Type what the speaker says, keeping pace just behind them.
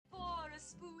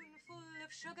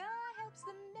of sugar helps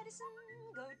the medicine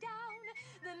go down.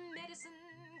 The medicine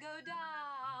go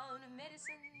down,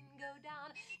 medicine go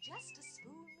down. Just a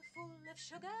spoonful of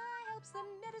sugar helps the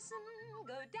medicine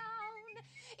go down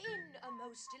in a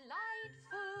most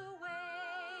delightful way.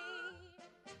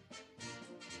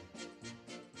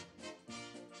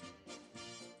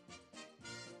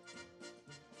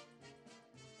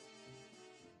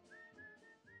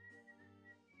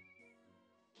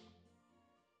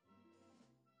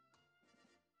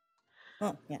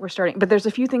 Oh, yeah. We're starting, but there's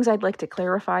a few things I'd like to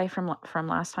clarify from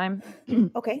last time.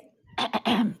 Okay.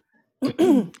 I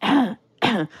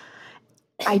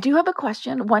do have a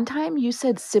question. One time you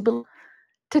said Sybil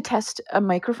to test a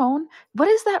microphone. What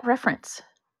is that reference?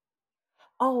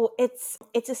 Oh, it's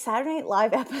a Saturday Night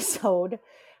Live episode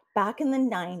back in the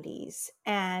 90s,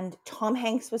 and Tom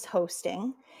Hanks was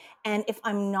hosting. And if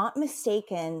I'm not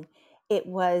mistaken, it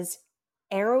was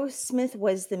Aerosmith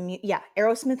was the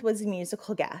Aerosmith was the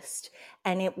musical guest,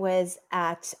 and it was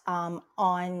at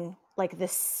on like the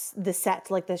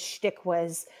set, like the shtick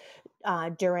was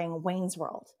during Wayne's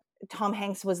World. Tom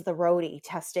Hanks was the roadie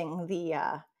testing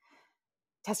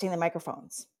the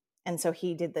microphones, and so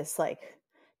he did this like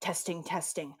testing,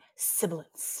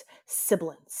 sibilance.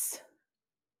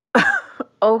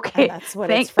 Okay, And that's what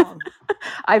it's thanks. from.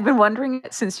 I've been wondering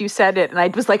it since you said it, and I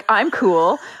was like, I'm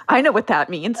cool. I know what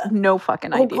that means. No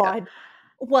fucking idea. Oh God.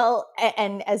 Well,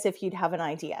 and as if you'd have an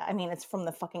idea. I mean, it's from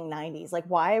the fucking 90s. Like,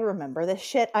 why I remember this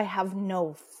shit, I have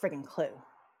no friggin' clue.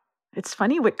 It's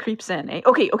funny what creeps in. Eh?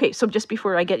 Okay. So just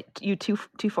before I get you too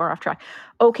far off track,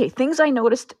 okay, things I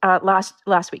noticed last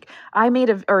week.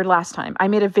 Last time I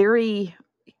made a very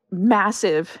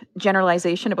massive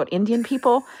generalization about Indian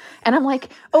people, and I'm like,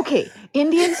 okay,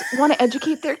 Indians want to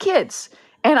educate their kids,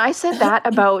 and I said that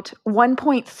about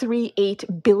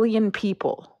 1.38 billion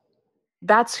people.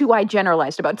 That's who I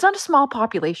generalized about. It's not a small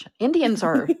population. Indians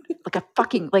are like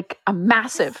a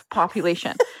massive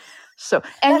population. So,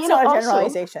 and that's not a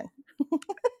generalization.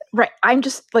 Right. I'm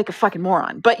just like a fucking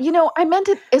moron. But, I meant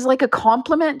it as like a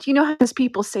compliment. You know how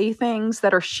people say things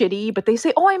that are shitty, but they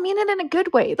say, oh, I mean it in a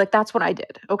good way. Like, that's what I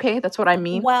did. Okay. That's what I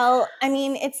mean. Well, I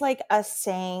mean, it's like us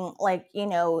saying, like,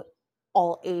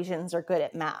 all Asians are good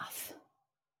at math.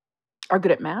 Are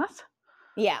good at math?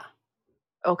 Yeah.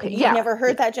 Okay. You've never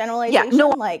heard that generalization? Yeah,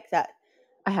 no, like that.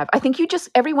 I have. I think you just,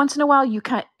 every once in a while, you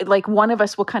kind of, like, one of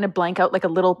us will kind of blank out like a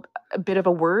bit of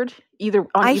a word.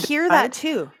 I hear that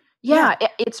too. Yeah.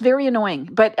 It's very annoying,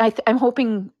 but I'm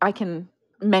hoping I can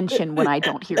mention when I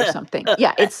don't hear something.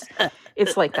 Yeah,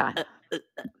 it's like that.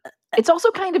 It's also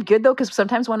kind of good though, because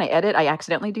sometimes when I edit, I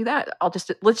accidentally do that.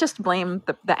 Let's just blame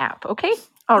the app. Okay.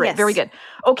 All right. Yes. Very good.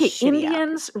 Okay. Shitty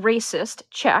Indians, app. Racist,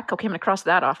 check. Okay. I'm going to cross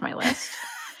that off my list.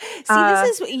 See,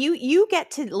 this is you get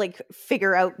to like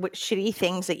figure out what shitty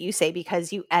things that you say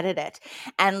because you edit it.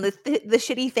 And the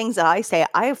shitty things that I say,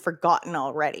 I have forgotten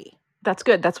already. That's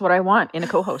good. That's what I want in a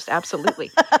co-host.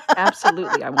 Absolutely.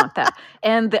 Absolutely. I want that.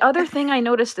 And the other thing I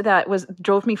noticed that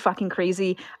drove me fucking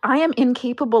crazy, I am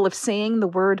incapable of saying the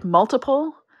word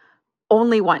multiple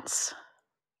only once.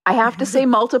 I have to say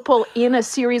multiple in a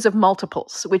series of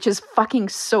multiples, which is fucking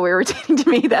so irritating to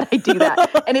me that I do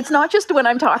that. And it's not just when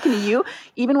I'm talking to you,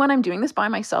 even when I'm doing this by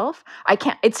myself, I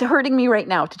can't, it's hurting me right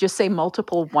now to just say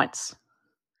multiple once.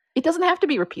 It doesn't have to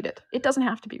be repeated.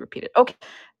 Okay.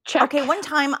 Check. Okay, one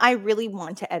time I really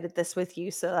want to edit this with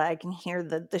you so that I can hear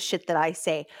the shit that I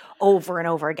say over and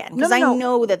over again. Because I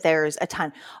know that there's a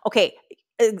ton. Okay,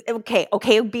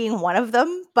 being one of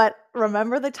them. But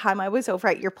remember the time I was over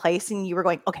at your place and you were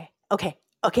going, okay.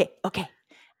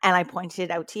 And I pointed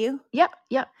it out to you? Yeah.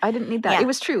 I didn't need that. Yeah. It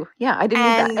was true. Yeah, I didn't need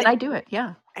that. And I do it.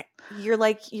 Yeah. You're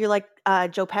like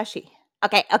Joe Pesci.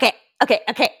 Okay.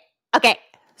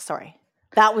 Sorry.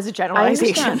 That was a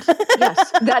generalization.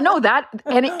 Yes.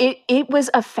 It was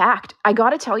a fact. I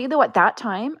got to tell you though, at that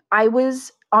time, I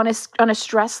was on a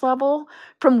stress level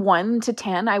from 1 to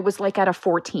 10. I was like at a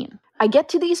 14. I get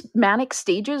to these manic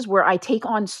stages where I take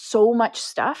on so much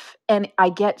stuff and I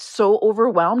get so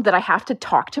overwhelmed that I have to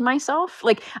talk to myself.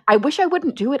 Like, I wish I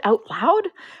wouldn't do it out loud,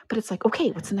 but it's like,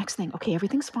 okay, what's the next thing? Okay,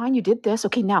 everything's fine. You did this.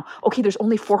 Okay, now, there's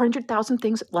only 400,000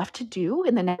 things left to do.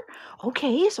 And then,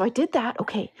 okay, so I did that.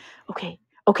 Okay.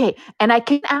 And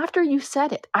after you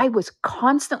said it, I was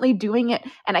constantly doing it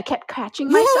and I kept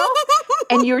catching myself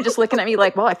and you were just looking at me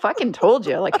like, well, I fucking told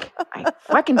you. Like, I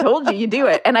fucking told you do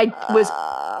it. And I was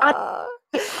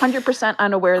 100%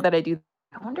 unaware that I do.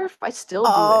 I wonder if I still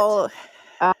do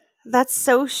it. That's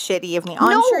so shitty of me.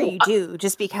 I'm sure you do,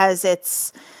 just because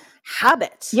it's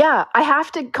habit. Yeah, I have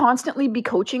to constantly be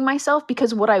coaching myself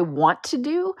because what I want to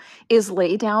do is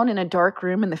lay down in a dark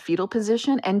room in the fetal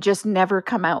position and just never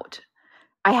come out.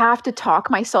 I have to talk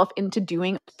myself into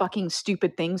doing fucking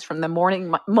stupid things from the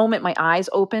moment my eyes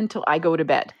open till I go to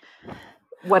bed.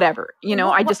 Whatever,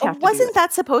 I just have to do Wasn't it.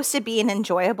 that supposed to be an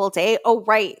enjoyable day? Oh,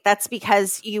 right. That's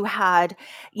because you had,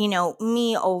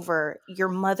 me over, your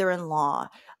mother-in-law,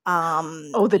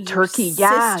 Oh, the your turkey.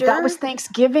 Yeah, that was sister.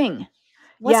 Thanksgiving.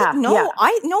 Was it? Yeah, yeah.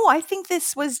 I think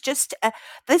this was just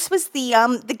this was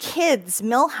the kids,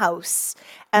 Millhouse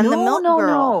and the No, Milk no,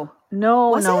 Girl. no.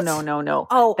 Was No, it? no, no, no.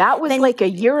 Oh, That was then like a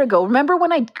year ago. Remember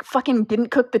when I fucking didn't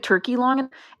cook the turkey long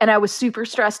and I was super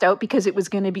stressed out because it was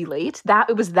going to be late?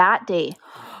 It was that day.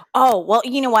 oh, well,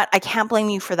 you know what? I can't blame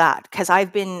you for that because I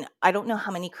don't know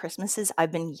how many Christmases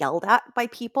I've been yelled at by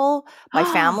people, by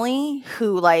family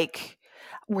who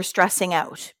were stressing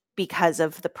out because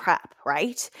of the prep,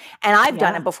 right? And I've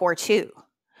done Yeah. it before too.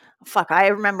 Fuck, I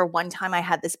remember one time I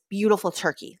had this beautiful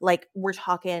turkey. Like we're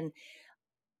talking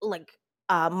like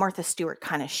Martha Stewart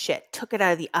kind of shit. Took it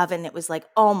out of the oven. It was like,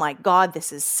 oh my God,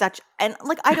 this is such, and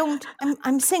like,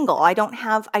 I'm single. I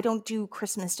don't do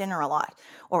Christmas dinner a lot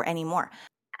or anymore.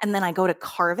 And then I go to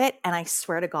carve it and I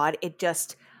swear to God, it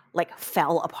just like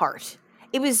fell apart.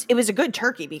 It was a good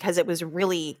turkey because it was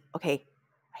really, okay,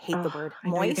 I hate the word I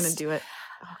know you're going to moist. do it.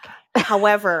 Okay.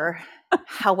 However,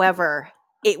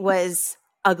 it was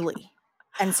ugly.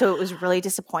 And so it was really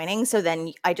disappointing. So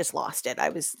then I just lost it. I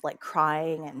was like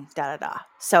crying and da da da.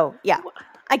 So yeah,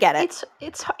 I get it.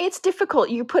 It's difficult.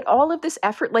 You put all of this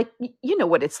effort, like you know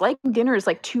what it's like. Dinner is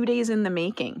like 2 days in the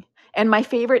making. And my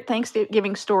favorite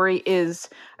Thanksgiving story is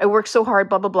I work so hard,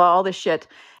 blah blah blah, all this shit.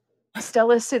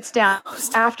 Stella sits down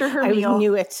after her meal. I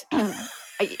knew it.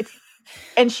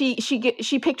 And she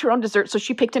picked her own dessert. So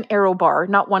she picked an Aero bar,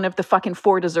 not one of the fucking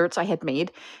 4 desserts I had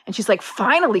made. And she's like,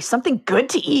 finally, something good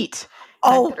to eat.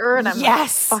 And I'm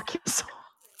yes. like, fuck you.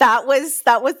 That was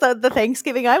the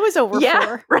Thanksgiving I was over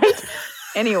for. Right?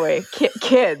 Anyway,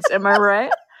 kids, am I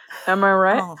right?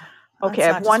 Oh, okay,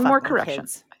 I have one more correction.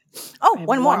 Oh,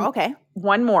 one more. Okay.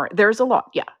 One more. There's a lot.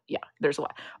 Yeah, there's a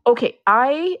lot. Okay,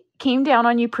 I came down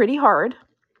on you pretty hard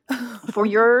for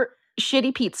your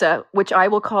shitty pizza, which I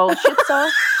will call shitza.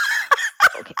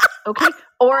 Okay.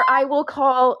 Or I will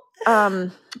call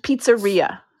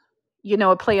pizzeria.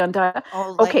 A play on diarrhea.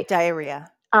 Oh, like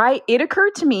diarrhea. It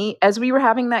occurred to me as we were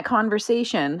having that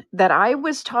conversation that I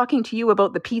was talking to you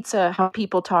about the pizza, how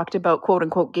people talked about quote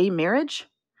unquote gay marriage.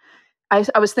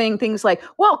 I was saying things like,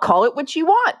 well, call it what you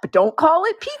want, but don't call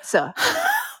it pizza.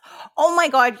 Oh my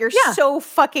God, you're so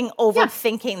fucking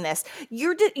overthinking this.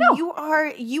 You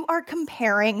are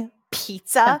comparing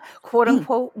pizza, quote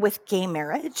unquote, with gay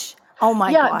marriage. Oh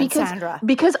my God, Sandra.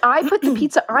 Because I put the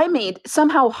pizza I made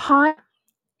somehow high.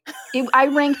 I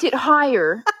ranked it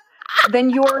higher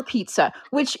than your pizza,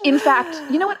 which in fact,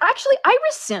 you know what? Actually, I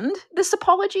rescind this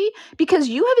apology because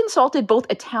you have insulted both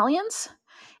Italians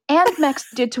and Mex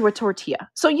did to a tortilla.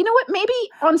 So you know what? Maybe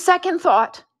on second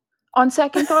thought,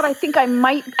 I think I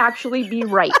might actually be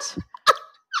right.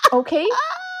 Okay?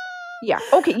 Yeah.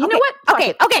 Okay. You know what?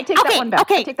 Okay. Take that one back.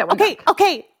 Take that one back.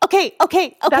 Okay.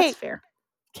 That's fair.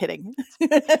 Kidding.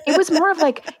 It was more of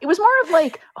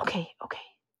like, okay.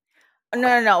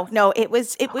 No. It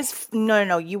was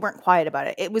no. You weren't quiet about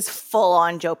it. It was full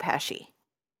on Joe Pesci.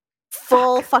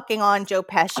 Full fucking on Joe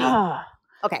Pesci.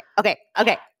 Okay.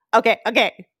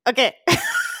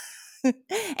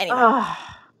 Anyway.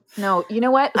 No, you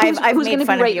know what? Who's going to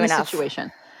be right in this situation?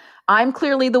 I'm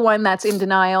clearly the one that's in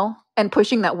denial and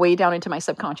pushing that way down into my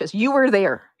subconscious. You were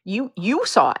there. You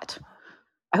saw it.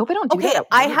 I hope I don't do that.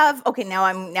 I have. Okay, now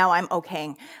I'm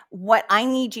okaying. What I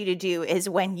need you to do is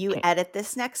when you edit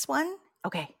this next one,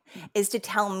 is to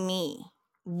tell me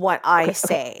what I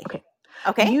say.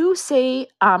 Okay. You say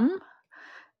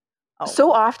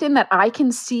so often that I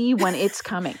can see when it's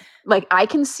coming. Like I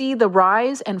can see the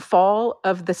rise and fall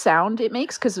of the sound it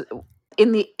makes because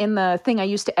in the thing I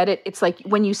used to edit, it's like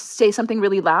when you say something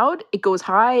really loud, it goes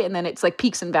high and then it's like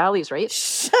peaks and valleys, right?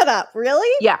 Shut up, really?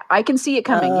 Yeah, I can see it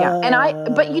coming. Yeah,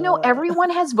 but everyone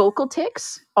has vocal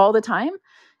tics all the time.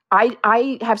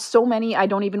 I have so many, I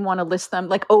don't even want to list them.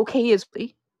 Like okay is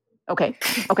okay.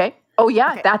 Oh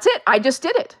yeah, that's it. I just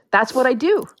did it. That's what I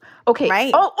do. Okay.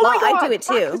 Right. Oh my God. I do it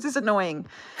too. This is annoying.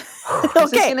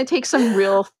 This is going to take some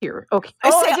real fear. Okay.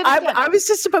 I was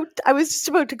just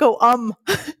about to go.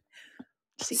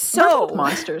 See, we're both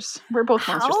monsters.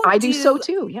 I do so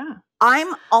too. Yeah.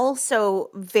 I'm also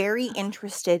very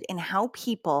interested in how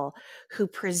people who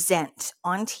present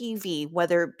on TV,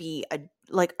 whether it be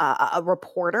a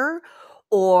reporter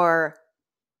or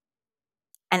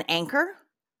an anchor,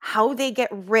 how they get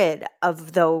rid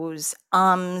of those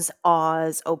ahs,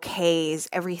 okays,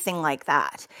 everything like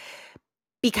that,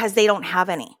 because they don't have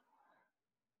any.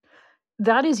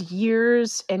 that is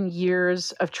years and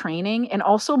years of training. And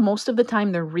also most of the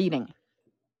time they're reading.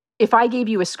 If I gave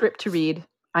you a script to read,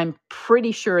 I'm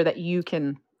pretty sure that you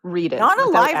can read it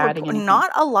without adding anything.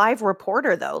 Not a live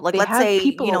reporter though. Like, They let's have say,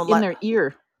 people in their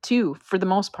ear too, for the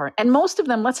most part. And most of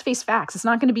them, let's face facts, it's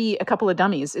not going to be a couple of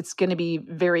dummies. It's going to be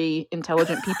very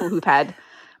intelligent people who've had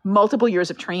multiple years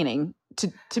of training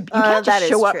you can't just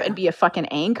show up and be a fucking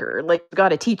anchor. Like, got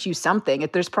to teach you something.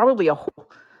 There's probably a whole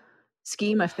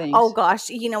scheme of things. Oh gosh,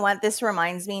 you know what? This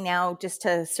reminds me now, just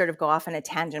to sort of go off on a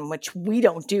tangent, which we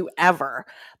don't do ever,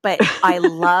 but I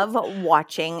love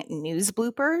watching news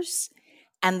bloopers.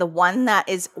 And the one that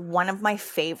is one of my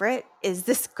favorite is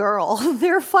this girl.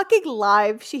 They're fucking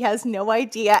live. She has no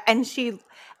idea. And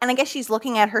I guess she's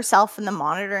looking at herself in the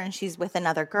monitor and she's with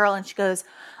another girl and she goes,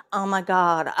 "Oh my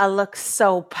God, I look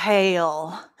so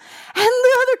pale." And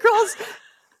the other girl's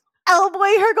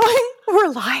elbowing her going, "We're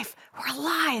live. We're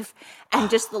live." And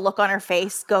just the look on her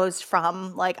face goes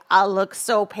from like, "I look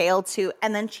so pale" to,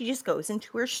 and then she just goes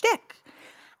into her shtick.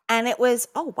 And it was,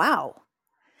 oh wow.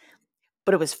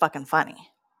 But it was fucking funny.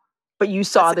 But you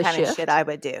saw the kind of shit I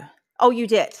would do. Oh, you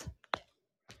did.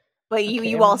 But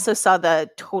you also saw the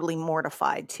totally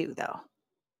mortified too, though.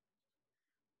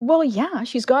 Well, yeah,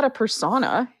 she's got a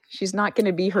persona. She's not going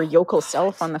to be her yokel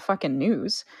self on the fucking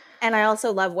news. And I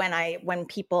also love when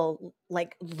people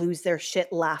like lose their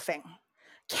shit laughing,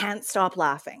 can't stop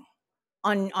laughing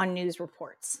on news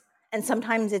reports. And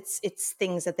sometimes it's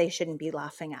things that they shouldn't be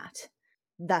laughing at.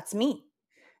 That's me.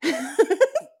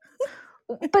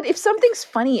 But if something's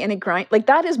funny and it grinds, like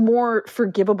that is more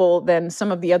forgivable than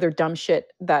some of the other dumb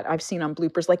shit that I've seen on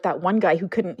bloopers. Like that one guy who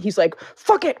he's like,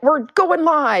 "Fuck it, we're going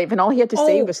live." And all he had to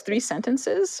say was 3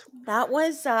 sentences. That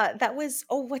was,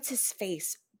 oh, what's his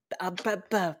face?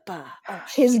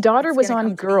 His daughter was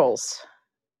on Girls.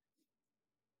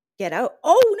 Get Out.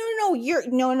 Oh,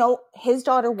 no. His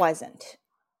daughter wasn't.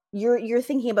 You're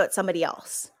thinking about somebody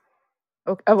else.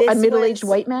 A middle-aged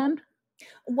white man?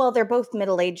 Well, they're both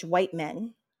middle-aged white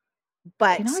men,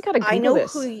 but I gotta Google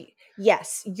this.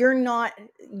 Yes,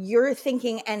 you're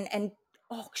thinking, and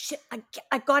oh shit,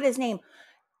 I got his name.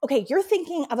 Okay, you're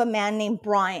thinking of a man named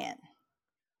Brian,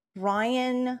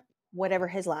 whatever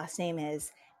his last name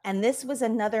is, and this was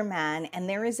another man, and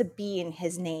there is a B in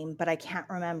his name, but I can't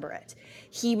remember it.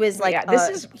 He was like, yeah, this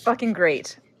is fucking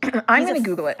great. I'm going to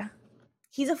Google it.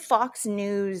 He's a Fox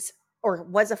News, or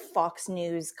was a Fox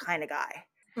News kind of guy.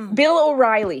 Bill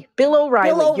O'Reilly. You're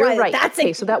right. That's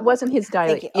okay, so that wasn't his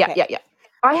dialect. Okay. Yeah.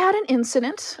 I had an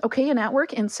incident, an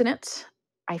at-work incident.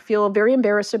 I feel very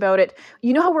embarrassed about it.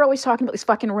 You know how we're always talking about these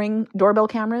fucking Ring doorbell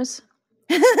cameras?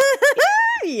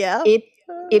 Yeah.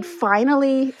 It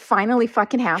finally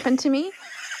fucking happened to me.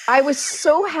 I was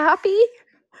so happy.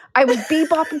 I was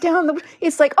bebopping down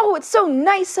it's like, oh, it's so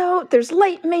nice out. There's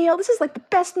light mail. This is like the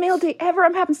best mail day ever.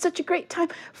 I'm having such a great time.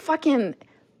 Fucking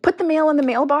put the mail in the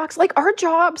mailbox. Like, our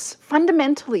jobs,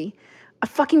 fundamentally, a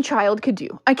fucking child could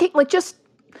do. I can't, like, just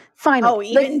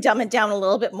finally. Oh, even dumb it down a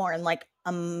little bit more, and like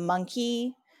a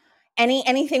monkey,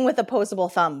 anything with opposable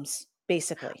thumbs,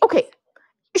 basically. Okay,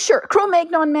 sure.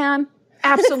 Cro-Magnon man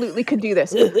absolutely could do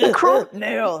this.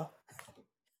 No.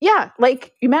 Yeah,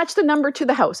 like, you match the number to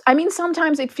the house. I mean,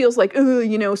 sometimes it feels like,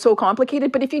 so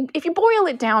complicated. But if you boil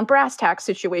it down, brass tacks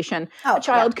situation, a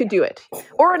child could do it,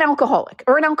 or an alcoholic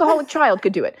child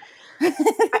could do it.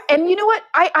 And you know what?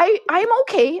 I'm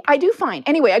okay. I do fine.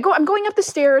 Anyway, I'm going up the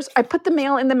stairs. I put the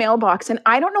mail in the mailbox, and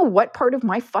I don't know what part of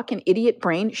my fucking idiot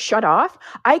brain shut off.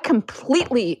 I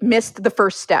completely missed the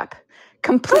first step.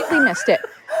 Completely missed it.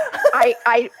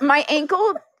 My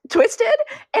ankle twisted,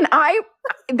 and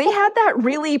they had that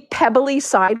really pebbly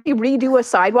side. They redo a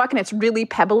sidewalk and it's really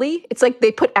pebbly. It's like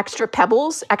they put extra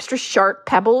sharp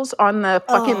pebbles on the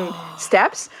fucking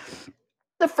steps.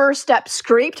 The first step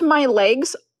scraped my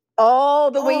legs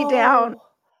all the way down.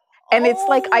 And it's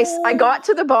like I got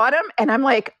to the bottom and I'm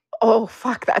like, oh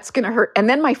fuck, that's gonna hurt. And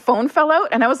then my phone fell out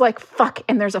and I was like, fuck.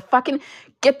 And there's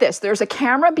there's a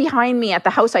camera behind me at the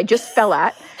house I just fell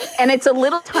at. And it's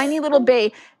a tiny little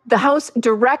bay. The house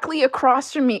directly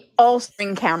across from me, all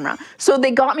Ring camera. So they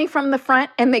got me from the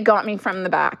front and they got me from the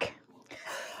back.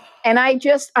 And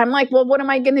I'm like, well, what am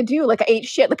I going to do? Like, I ate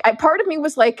shit. Like, part of me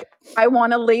was like, I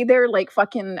want to lay there like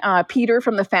fucking Peter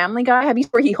from the Family Guy. Have you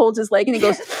seen where he holds his leg and he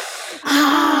goes,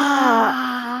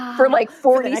 for for like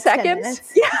For the 40 next 10 seconds.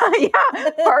 minutes. Yeah.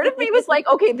 Part of me was like,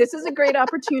 okay, this is a great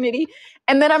opportunity.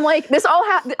 And then I'm like,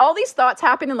 all these thoughts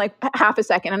happen in like half a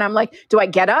second. And I'm like, do I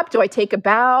get up? Do I take a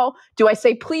bow? Do I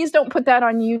say, please don't put that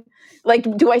on you? Like,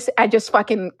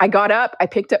 I got up, I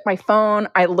picked up my phone,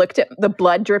 I looked at the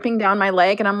blood dripping down my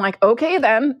leg, and I'm like, okay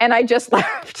then. And I just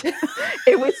left.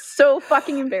 It was so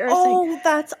fucking embarrassing. Oh,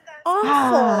 that's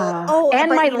awful. And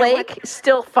but my you know what? leg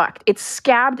still fucked. It's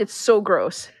scabbed. It's so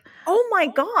gross. Oh my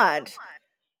God.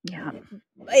 Yeah.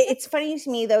 It's funny to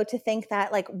me though to think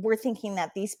that like we're thinking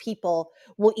that these people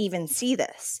will even see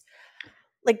this.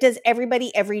 Like, does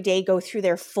everybody every day go through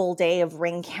their full day of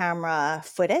Ring camera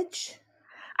footage?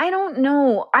 I don't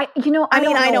know. I know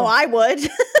I would.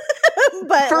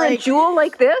 But for like, a jewel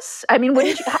like this, I mean,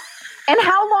 wouldn't you? And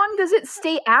how long does it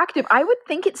stay active? I would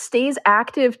think it stays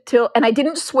active till, and I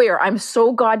didn't swear. I'm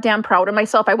so goddamn proud of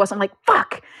myself. I wasn't like,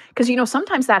 fuck. Because,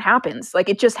 sometimes that happens. Like,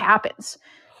 it just happens.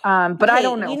 But I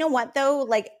don't know. You know what though?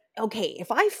 Like, okay,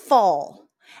 if I fall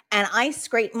and I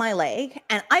scrape my leg,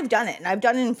 and I've done it, and I've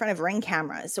done it in front of Ring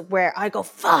cameras where I go,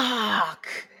 fuck.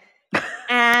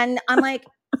 And I'm like,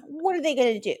 what are they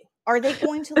going to do? Are they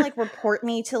going to like report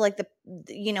me to like to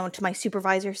my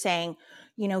supervisor saying,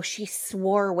 she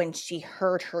swore when she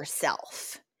hurt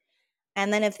herself?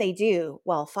 And then if they do,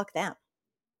 well, fuck them.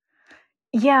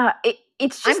 Yeah,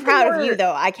 it's just I'm proud of you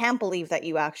though. I can't believe that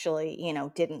you actually,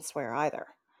 didn't swear either.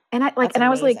 And I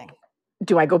was like,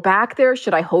 do I go back there?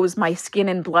 Should I hose my skin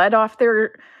and blood off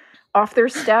their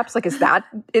steps? Like, is that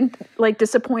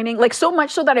disappointing? Like, so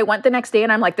much so that I went the next day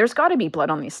and I'm like, there's got to be blood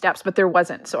on these steps, but there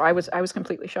wasn't. So I was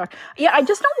completely shocked. Yeah, I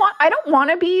don't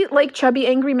want to be like chubby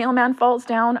angry mailman falls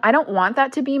down. I don't want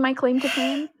that to be my claim to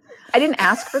fame. I didn't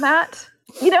ask for that.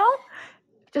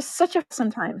 Just such a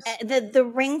sometimes. The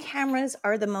Ring cameras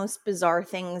are the most bizarre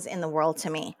things in the world to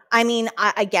me. I mean,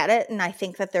 I get it, and I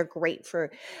think that they're great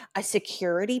for a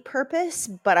security purpose,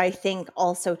 but I think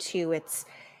also too,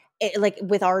 like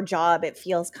with our job, it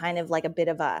feels kind of like a bit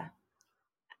of a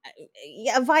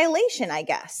violation, I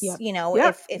guess.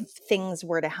 Yep. If things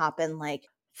were to happen, like,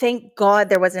 thank God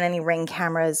there wasn't any Ring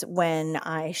cameras when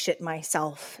I shit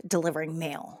myself delivering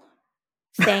mail.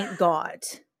 Thank God.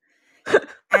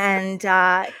 And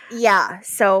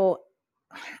so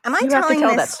am I telling tell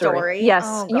this that story? Yes,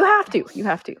 Oh, you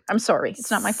have to. I'm sorry.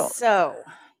 It's not my fault. So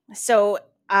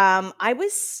I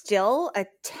was still a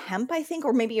temp, I think,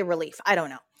 or maybe a relief. I don't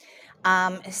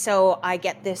know. So I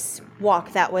get this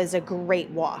walk that was a great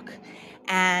walk.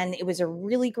 And it was a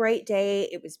really great day.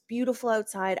 It was beautiful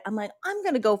outside. I'm like, I'm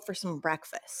going to go for some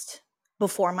breakfast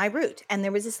before my route. And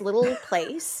there was this little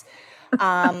place.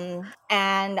 And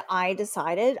I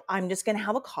decided I'm just going to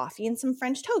have a coffee and some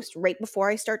French toast right before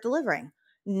I start delivering.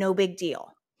 No big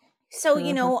deal. So,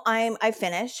 I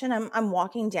finish and I'm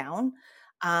walking down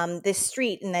this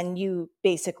street, and then you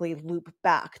basically loop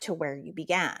back to where you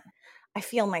began. I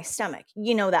feel my stomach,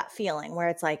 that feeling where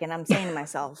it's like, and I'm saying to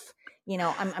myself,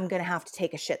 I'm going to have to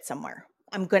take a shit somewhere.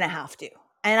 I'm going to have to.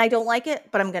 And I don't like it,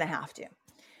 but I'm going to have to.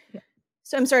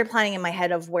 So I'm started planning in my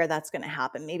head of where that's going to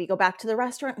happen. Maybe go back to the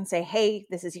restaurant and say, "Hey,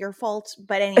 this is your fault."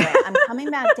 But anyway, I'm coming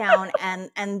back down, and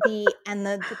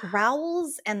the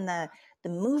growls and the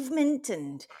movement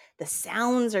and the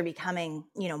sounds are becoming,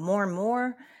 more and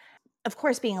more. Of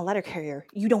course, being a letter carrier,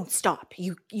 you don't stop.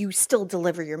 You still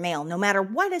deliver your mail no matter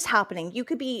what is happening. You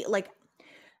could be like,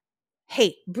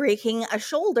 hey, breaking a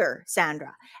shoulder,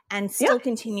 Sandra, and still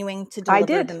continuing to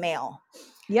deliver the mail.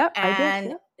 Yep, and I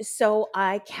did. So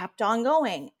I kept on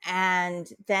going. And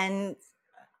then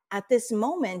at this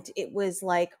moment, it was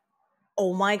like,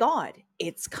 oh my God,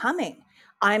 it's coming.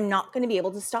 I'm not going to be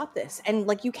able to stop this. And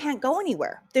like, you can't go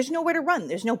anywhere. There's nowhere to run.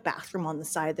 There's no bathroom on the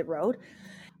side of the road.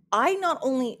 I not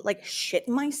only like shit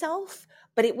myself,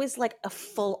 but it was like a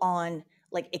full on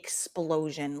like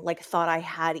explosion, like thought I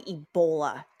had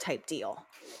Ebola type deal.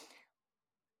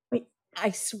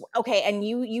 Okay, and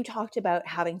you talked about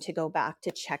having to go back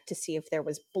to check to see if there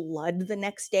was blood the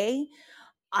next day.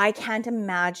 I can't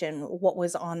imagine what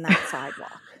was on that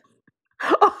sidewalk.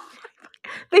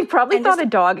 They probably thought a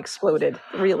dog exploded.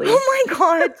 Really? Oh my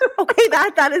God! Okay,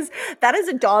 that is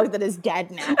a dog that is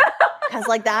dead now. Because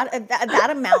like that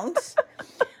amount.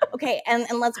 Okay, and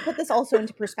let's put this also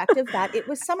into perspective that it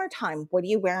was summertime. What do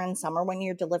you wear in summer when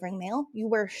you're delivering mail? You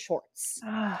wear shorts.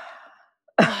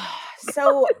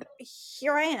 So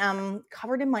here I am,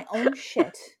 covered in my own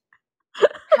shit,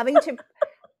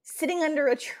 sitting under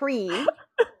a tree,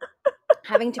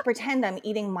 having to pretend I'm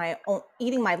eating my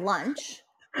lunch,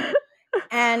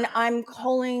 and I'm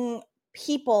calling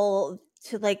people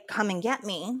to like come and get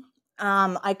me.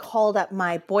 I called up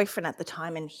my boyfriend at the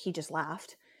time, and he just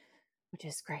laughed, which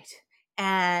is great.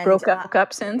 And Broke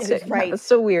up since? it was Yeah, right. that's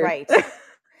so weird. Right.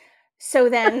 So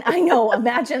then I know,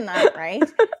 imagine that, right?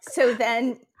 So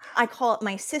then I call up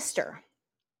my sister.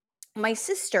 My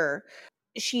sister,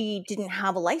 she didn't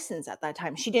have a license at that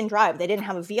time. She didn't drive. They didn't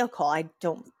have a vehicle, I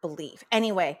don't believe.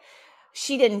 Anyway,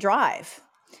 she didn't drive.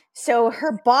 So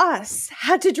her boss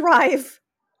had to drive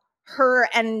her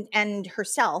and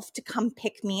herself to come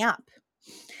pick me up.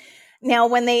 Now,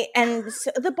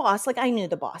 so the boss, like I knew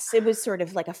the boss, it was sort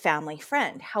of like a family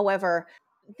friend. However,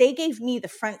 they gave me the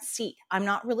front seat. I'm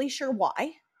not really sure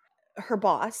why. Her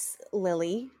boss,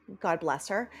 Lily, God bless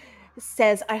her,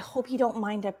 says, I hope you don't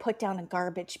mind I put down a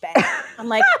garbage bag. I'm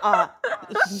like,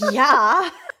 yeah,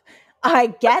 I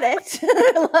get it.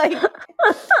 Like,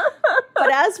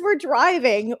 but as we're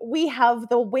driving, we have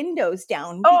the windows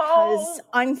down because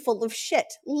I'm full of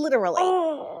shit, literally.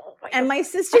 And my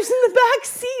sister's in the back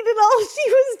seat, and all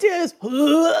she was doing is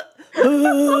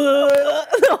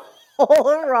the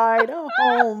whole ride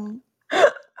home.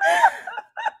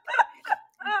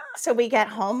 So we get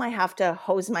home, I have to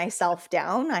hose myself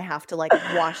down. I have to like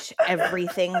wash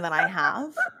everything that I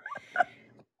have.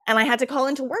 And I had to call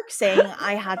into work saying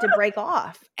I had to break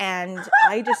off. And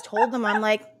I just told them, I'm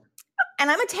like, and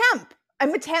I'm a temp.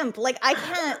 Like I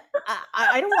can't,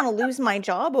 I don't want to lose my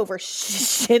job over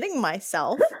shitting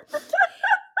myself.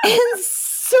 And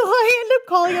so I end up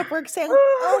calling up work saying,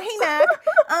 oh, hey, Mac,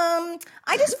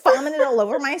 I just vomited all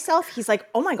over myself. He's like,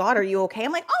 oh my God, are you okay?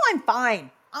 I'm like, oh, I'm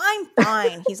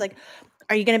fine. He's like,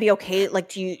 are you going to be okay? Like,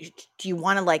 do you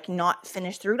want to like not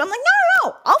finish through it? I'm like,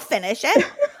 no, I'll finish it.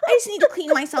 I just need to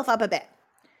clean myself up a bit.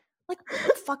 Like, what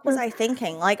the fuck was I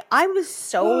thinking? Like, I was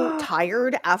so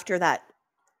tired after that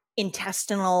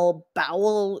intestinal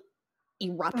bowel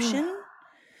eruption.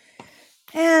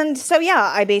 And so,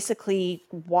 yeah, I basically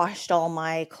washed all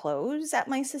my clothes at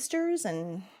my sister's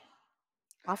and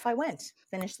off I went,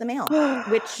 finished the mail,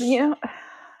 which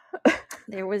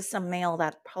there was some mail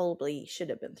that probably should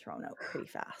have been thrown out pretty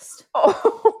fast.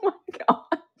 Oh my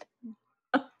God.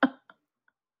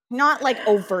 Not like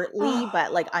overtly,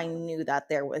 but like I knew that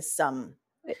there was some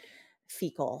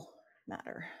fecal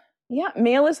matter. Yeah,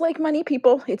 mail is like money,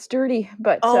 people. It's dirty,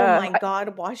 but oh my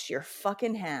God, wash your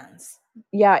fucking hands.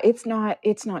 Yeah, it's not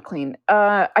clean.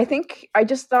 I think I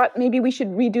just thought maybe we should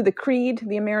redo the creed,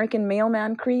 the American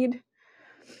mailman creed.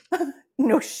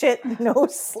 No shit, no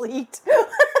sleet.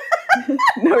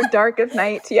 No dark of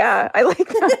night. Yeah, I like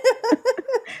that.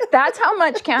 That's how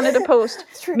much Canada Post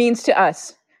means to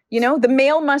us. You know, the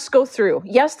mail must go through.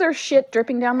 Yes, there's shit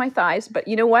dripping down my thighs, but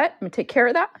you know what? I'm going to take care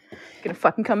of that. I'm going to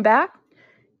fucking come back,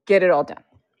 get it all done.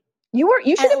 You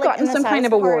should have gotten some kind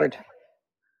of award.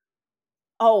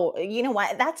 Oh, you know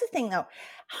what? That's the thing though.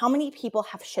 How many people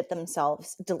have shit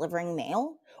themselves delivering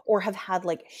mail or have had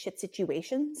like shit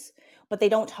situations, but they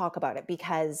don't talk about it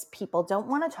because people don't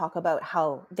want to talk about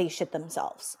how they shit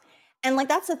themselves. And like,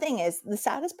 that's the thing is the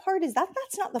saddest part is that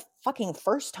that's not the fucking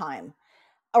first time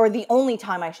or the only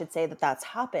time I should say that that's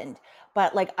happened.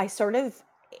 But like, I sort of,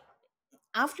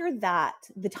 after that,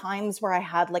 the times where I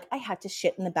had to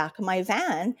shit in the back of my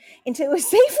van into a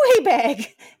Safeway bag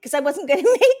because I wasn't going to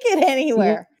make it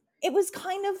anywhere. Yeah. It was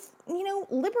kind of,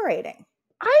 liberating.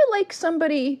 I like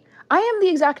somebody, I am the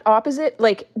exact opposite.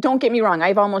 Like, don't get me wrong.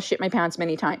 I've almost shit my pants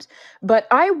many times, but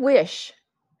I wish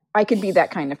I could be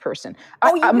that kind of person.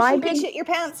 Oh, you wish you could shit your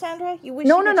pants, Sandra? You wish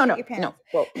no, you no, could no, shit no, your pants? no.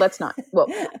 Well, let's not. Well,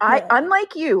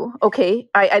 unlike you, okay.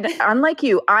 Unlike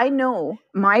you, I know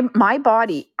my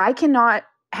body. I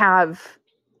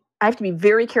have to be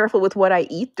very careful with what I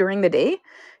eat during the day,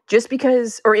 just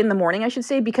because, or in the morning, I should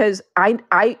say, because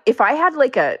if I had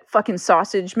like a fucking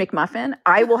sausage McMuffin,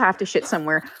 I will have to shit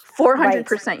somewhere.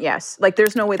 400% yes. Like,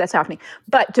 there's no way that's happening.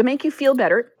 But to make you feel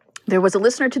better, there was a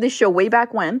listener to this show way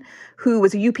back when who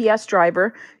was a UPS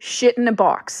driver, shit in a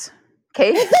box,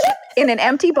 okay? In an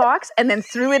empty box, and then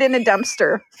threw it in a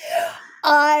dumpster.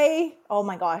 Oh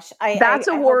my gosh. That's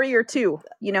a warrior too,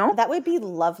 you know? That would be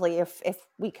lovely if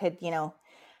we could,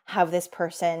 have this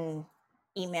person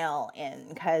email in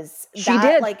because she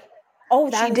did. Like,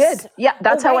 she did. Yeah,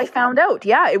 that's how I found out.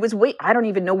 Yeah, it was I don't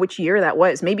even know which year that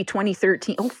was. Maybe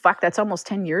 2013. Oh fuck, that's almost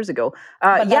 10 years ago.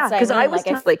 Yeah, because I was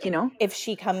if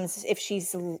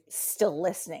she's still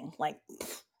listening, like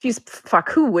she's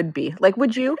who would be? Like,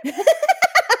 would you?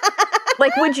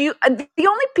 Like, would you? The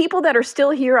only people that are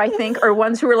still here, I think, are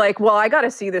ones who are like, well, I got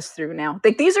to see this through now.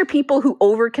 Like, these are people who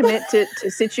overcommit to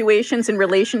situations and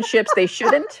relationships they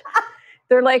shouldn't.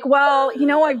 They're like, well,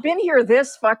 I've been here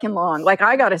this fucking long. Like,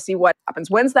 I got to see what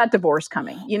happens. When's that divorce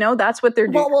coming? That's what they're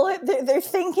doing. Well, they're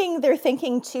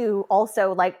thinking too.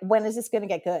 Also, like, when is this going to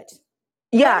get good?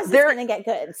 Yeah, they're going to get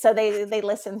good. So they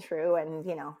listen through, and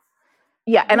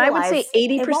Yeah, and I would say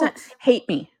realize it 80% won't. hate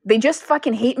me. They just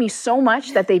fucking hate me so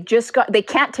much that they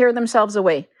can't tear themselves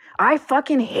away. I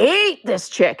fucking hate this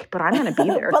chick, but I'm going to be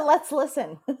there. But let's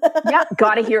listen. Yeah,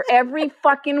 got to hear every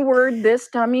fucking word this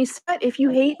dummy said. If you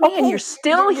hate me and you're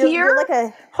still here, you're like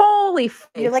a holy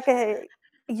faith.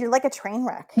 you're like a train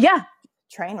wreck. Yeah.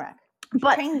 Train wreck.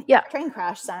 But train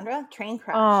crash, Sandra. Train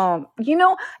crash.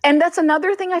 And that's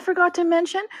another thing I forgot to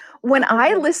mention. When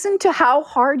I listened to how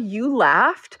hard you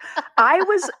laughed, I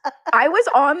was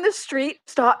on the street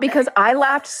stopped because I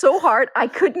laughed so hard I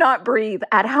could not breathe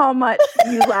at how much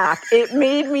you laughed. It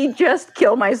made me just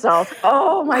kill myself.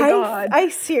 Oh my God. I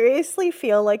seriously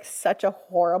feel like such a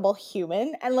horrible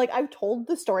human. And like I've told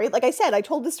the story, like I said, I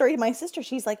told the story to my sister.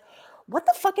 She's like, what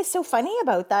the fuck is so funny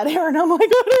about that, Erin? I'm like,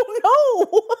 I don't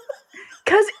know.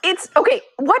 Because it's okay.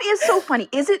 What is so funny?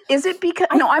 Is it because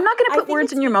no? I'm not going to put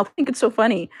words in your mouth. I think it's so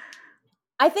funny.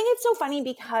 I think it's so funny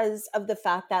because of the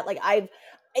fact that like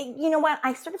you know what?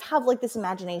 I sort of have like this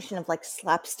imagination of like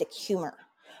slapstick humor.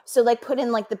 So like put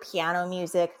in like the piano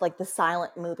music, like the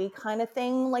silent movie kind of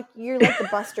thing. Like you're like the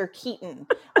Buster Keaton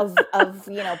of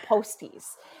posties,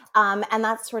 and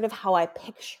that's sort of how I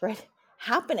picture it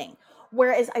happening.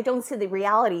 Whereas I don't see the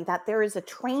reality that there is a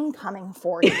train coming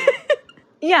for you.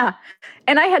 Yeah.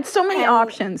 And I had so many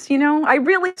options, I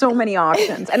really so many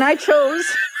options. And I chose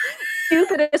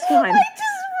stupidest one. I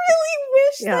just really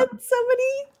wish that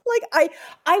somebody like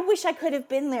I wish I could have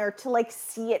been there to like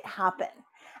see it happen.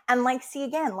 And like see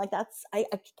again, like that's I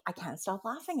can't stop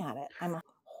laughing at it. I'm a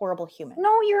horrible human.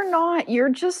 No, you're not. You're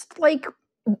just like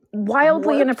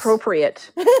wildly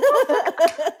inappropriate.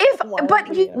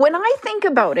 When I think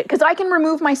about it, because I can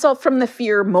remove myself from the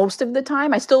fear most of the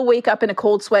time, I still wake up in a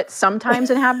cold sweat sometimes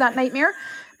and have that nightmare,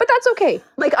 but that's okay.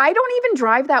 Like I don't even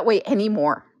drive that way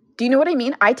anymore. Do you know what I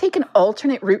mean? I take an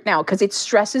alternate route now because it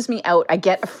stresses me out. I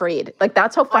get afraid. Like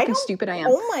that's how fucking stupid I am.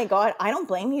 Oh my God. I don't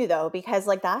blame you though, because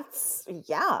like that's,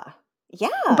 yeah.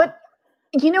 But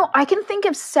I can think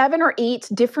of 7 or 8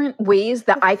 different ways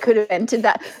that I could have entered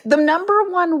that. The number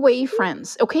one way,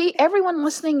 friends, okay? Everyone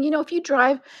listening, if you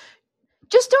drive,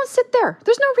 just don't sit there.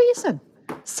 There's no reason.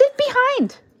 Sit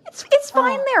behind. It's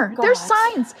fine there. God. There's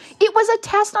signs. It was a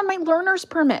test on my learner's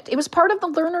permit. It was part of the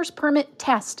learner's permit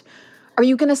test. Are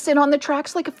you going to sit on the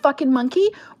tracks like a fucking monkey?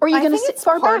 Or are you going to sit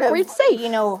far back where it's safe? It's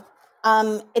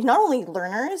not only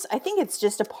learners. I think it's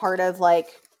just a part of like,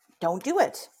 don't do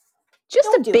it. Just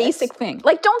a basic thing.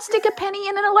 Like, don't stick a penny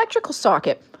in an electrical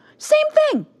socket. Same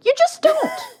thing. You just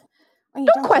don't.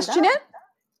 Don't question it.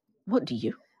 What do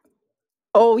you?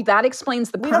 Oh, that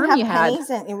explains the perm you had.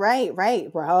 Right.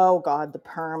 Oh, God, the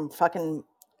perm. Fucking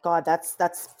God, that's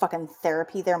fucking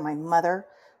therapy there, my mother.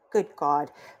 Good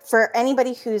God. For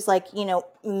anybody who's like,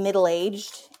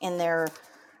 middle-aged in their,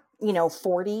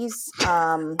 40s,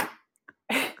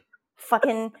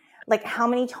 fucking... Like, how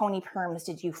many Tony perms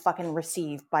did you fucking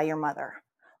receive by your mother?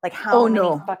 Like, how many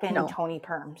Tony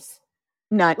perms?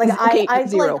 None. Like, okay,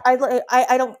 0.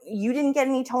 I don't. You didn't get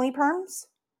any Tony perms,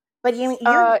 but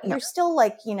you're still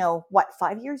like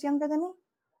 5 years younger than me?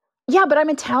 Yeah, but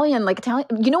I'm Italian. Like Italian,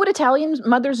 you know what Italian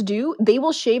mothers do? They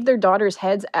will shave their daughters'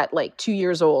 heads at like 2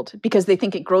 years old because they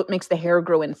think it makes the hair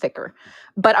grow in thicker.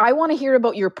 But I want to hear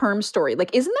about your perm story.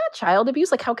 Like, isn't that child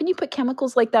abuse? Like, how can you put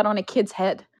chemicals like that on a kid's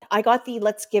head? I got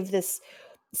let's give this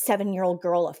 7-year-old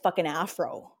girl a fucking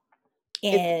afro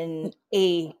in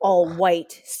a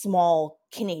all-white, small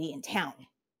Canadian town.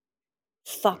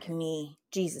 Fuck me.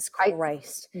 Jesus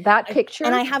Christ. That picture?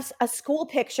 And I have a school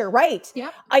picture, right?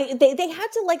 Yeah. They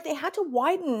had to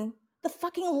widen the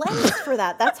fucking lens for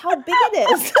that. That's how big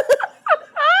it is.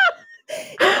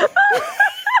 Like,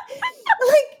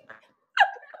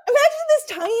 imagine this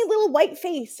tiny little white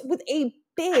face with a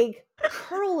big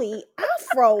curly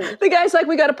afro. The guy's like,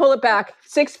 we got to pull it back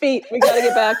 6 feet. We got to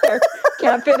get back there.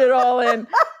 Can't fit it all in.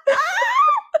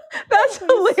 That's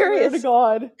hilarious.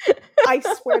 I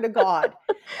swear to God.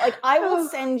 Like, I will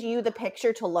send you the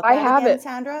picture to look at again,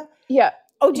 Sandra. Yeah.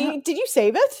 Oh, did you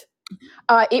save it?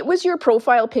 It was your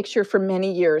profile picture for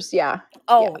many years. Yeah.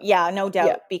 Oh, yeah, no doubt.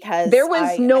 Yeah. Because there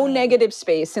was no negative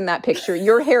space in that picture.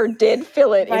 Your hair did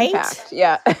fill it, right? In fact.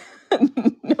 Yeah.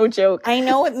 No joke. I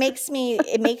know it makes me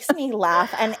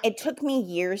laugh, and it took me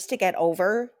years to get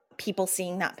over people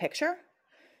seeing that picture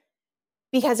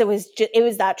because it was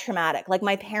that traumatic. Like,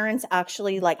 my parents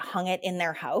actually like hung it in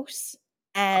their house,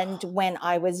 and when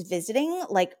I was visiting,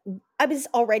 like I was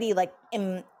already like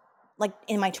in my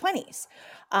 20s.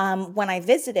 When I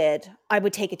visited, I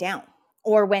would take it down.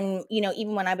 Or when,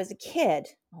 even when I was a kid,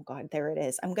 oh God, there it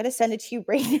is. I'm going to send it to you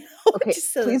right now. Okay,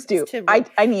 please do.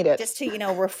 I need it. Just to,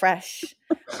 refresh.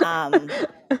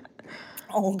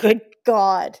 Oh, good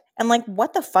God. And like,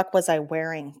 what the fuck was I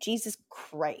wearing? Jesus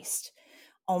Christ.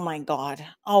 Oh my God.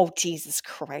 Oh, Jesus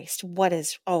Christ.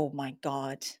 Oh my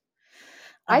God.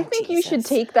 I Oh, think you should Jesus.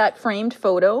 take that framed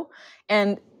photo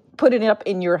and put it up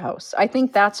in your house. I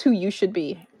think that's who you should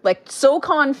be. Like, so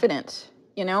confident,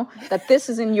 that this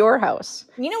is in your house.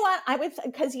 You know what? I would,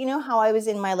 because you know how I was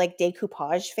in my like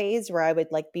decoupage phase where I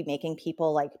would like be making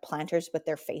people like planters with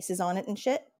their faces on it and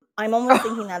shit. I'm almost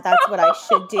thinking that that's what I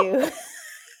should do.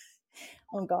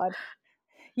 Oh God.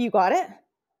 You got it?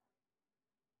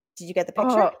 Did you get the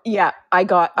picture? Oh, yeah, I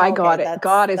got Okay, it.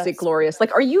 God, is it glorious.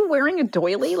 Like, are you wearing a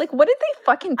doily? Like, what did they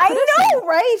fucking put us I in? know,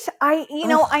 right?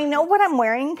 I know what I'm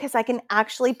wearing because I can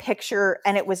actually picture,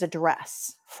 and it was a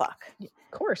dress. Fuck.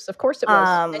 Of course it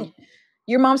was. And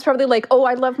your mom's probably like, oh,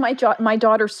 I love my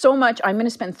daughter so much. I'm going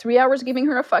to spend 3 hours giving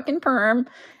her a fucking perm.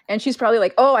 And she's probably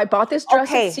like, oh, I bought this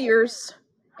dress at Sears,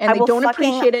 and they don't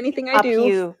appreciate anything I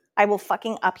do. I will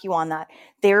fucking up you on that.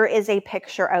 There is a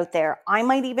picture out there. I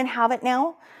might even have it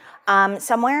now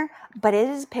somewhere, but it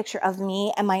is a picture of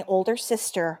me and my older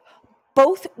sister,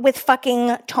 both with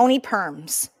fucking Tony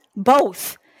perms,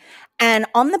 both. And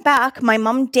on the back, my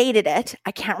mom dated it.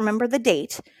 I can't remember the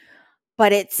date,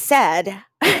 but it said,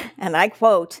 and I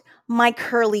quote, my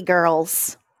curly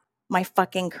girls, my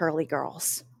fucking curly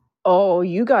girls. Oh,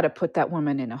 you got to put that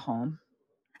woman in a home.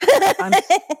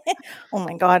 Oh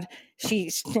my God.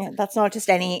 That's not just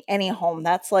any home.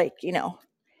 That's like,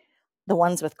 the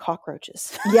ones with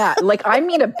cockroaches. Yeah. Like, I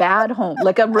mean a bad home,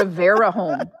 like a Rivera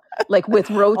home, like with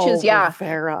roaches. Yeah.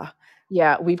 Rivera.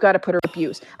 Yeah. We've got to put her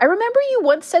abuse. I remember you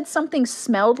once said something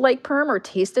smelled like perm or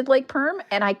tasted like perm,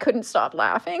 and I couldn't stop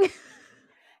laughing.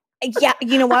 Yeah.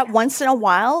 You know what? Once in a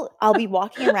while, I'll be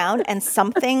walking around and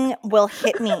something will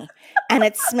hit me and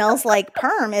it smells like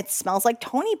perm. It smells like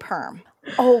Tony perm.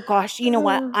 Oh gosh. You know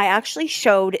what? I actually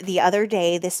showed the other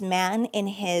day this man in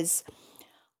his,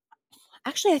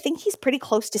 actually, I think he's pretty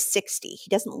close to 60. He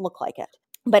doesn't look like it.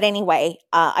 But anyway,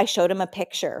 I showed him a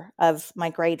picture of my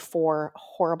grade 4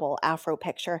 horrible afro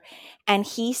picture. And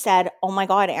he said, oh my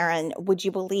God, Erin, would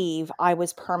you believe I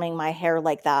was perming my hair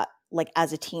like that, like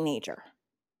as a teenager?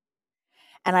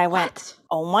 And I went,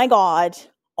 oh my God.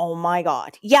 Oh my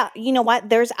God. Yeah. You know what?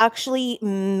 There's actually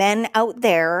men out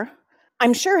there,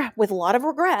 I'm sure with a lot of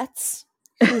regrets,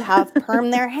 who have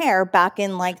permed their hair back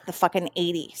in like the fucking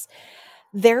 80s.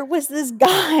 There was this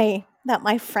guy that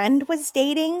my friend was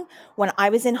dating when I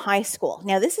was in high school.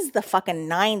 Now, this is the fucking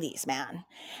 90s, man.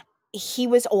 He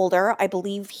was older. I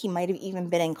believe he might have even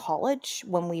been in college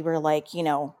when we were like,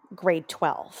 grade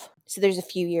 12. So there's a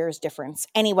few years difference.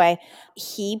 Anyway,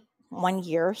 one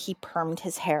year he permed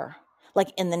his hair like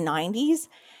in the 90s.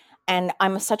 And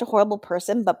I'm such a horrible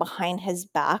person, but behind his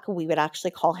back, we would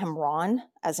actually call him Ron,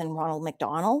 as in Ronald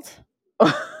McDonald.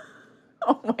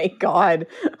 Oh my God.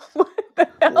 What the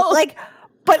hell?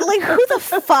 But who the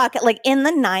fuck, like in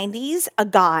the 90s, a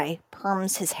guy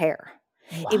perms his hair.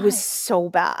 Why? It was so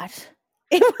bad.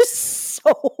 It was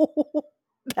so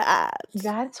bad.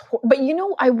 But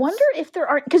I wonder if there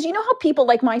aren't, because you know how people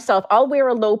like myself, I'll wear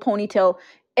a low ponytail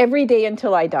every day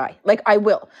until I die. Like I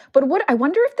will. But I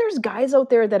wonder if there's guys out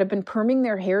there that have been perming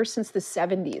their hair since the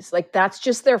 70s. Like that's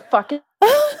just their fucking.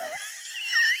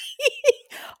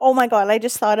 Oh my God. I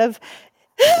just thought of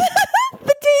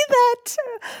the day that,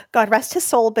 God rest his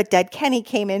soul, but dead Kenny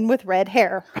came in with red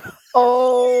hair.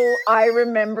 Oh, I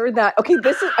remember that. Okay,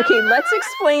 let's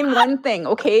explain one thing,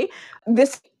 okay?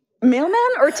 This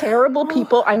mailmen are terrible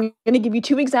people. I'm going to give you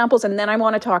 2 examples, and then I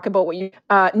want to talk about what you...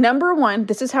 number 1,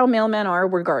 this is how mailmen are.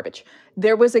 We're garbage.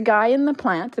 There was a guy in the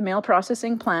plant, the mail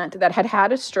processing plant, that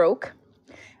had a stroke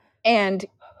and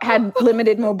had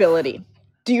limited mobility.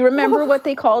 Do you remember what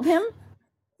they called him?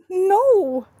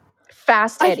 No.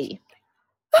 Fast Eddie.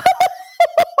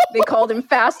 They called him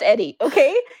Fast Eddie,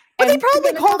 okay? But they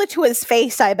probably called it to his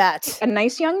face, I bet. A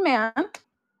nice young man.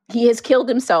 He has killed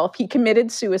himself. He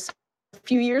committed suicide. A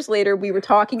few years later, we were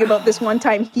talking about this one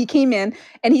time. He came in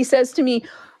and he says to me,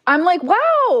 I'm like,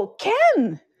 wow,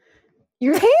 Ken,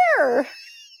 your hair.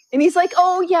 And he's like,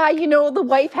 oh, yeah, the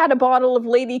wife had a bottle of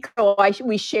Lady Crow.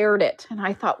 We shared it. And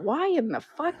I thought, why in the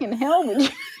fucking hell would you?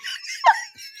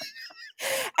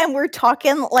 And we're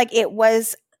talking like it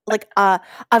was like a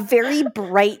very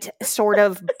bright sort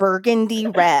of burgundy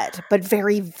red, but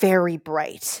very, very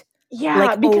bright. Yeah,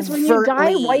 like because overtly. When you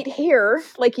dye white hair,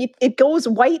 like it goes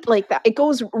white like that. It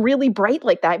goes really bright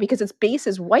like that because its base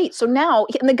is white. So now,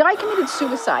 and the guy committed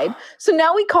suicide. So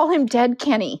now we call him Dead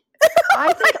Kenny.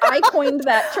 I think I coined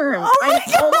that term. I'm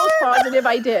almost positive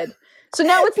I did. So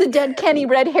now it's the Dead Kenny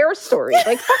red hair story.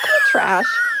 Like, fuck you, trash.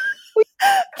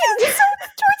 It's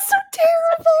so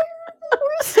terrible.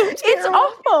 So It's terrible.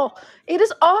 awful. It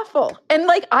is awful. And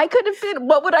like, I could have been,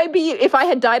 what would I be if I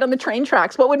had died on the train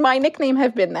tracks? What would my nickname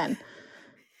have been then?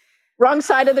 Wrong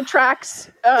side of the tracks,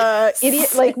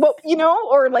 idiot, like what,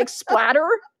 or like Splatter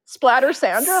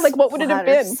Sandra, like what would it have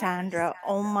Splatter been? Sandra.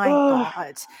 Oh my Ugh.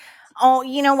 God. Oh,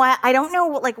 you know what? I don't know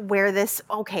like where this.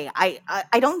 Okay, I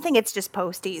don't think it's just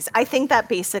posties. I think that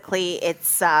basically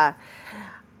it's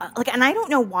like, and I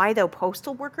don't know why though.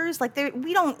 Postal workers, like,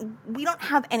 we don't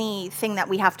have anything that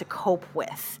we have to cope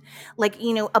with. Like,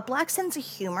 a black sense of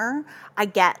humor. I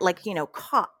get, like,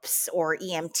 cops or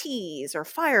EMTs or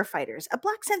firefighters. A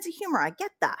black sense of humor. I get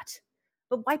that,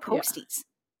 but why Yeah. posties?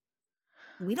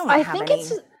 We don't I have think any.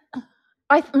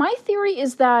 my theory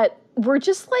is that we're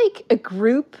just like a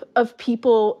group of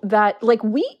people that like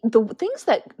the things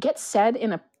that get said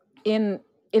in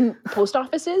post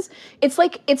offices, it's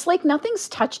like nothing's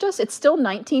touched us. It's still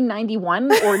 1991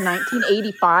 or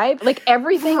 1985. Like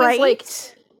everything is like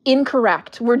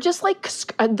incorrect. We're just like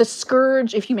the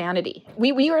scourge of humanity.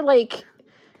 We are like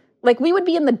we would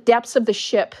be in the depths of the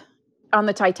ship on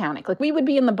the Titanic. Like we would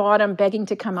be in the bottom begging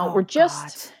to come out. We're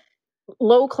just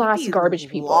low-class garbage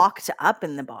people. Locked up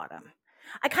in the bottom.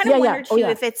 I kind of wonder too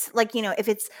if it's like, if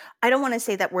it's, I don't want to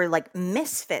say that we're like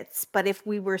misfits, but if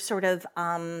we were sort of,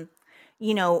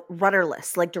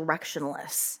 rudderless, like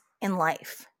directionless in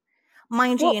life.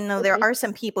 Mind you, there are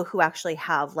some people who actually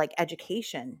have like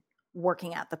education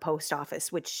working at the post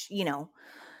office, which,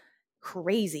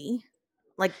 crazy.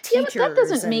 Like teachers. Yeah, but that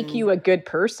doesn't make you a good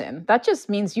person. That just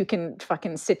means you can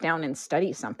fucking sit down and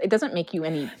study something. It doesn't make you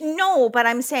any. No, but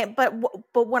I'm saying, but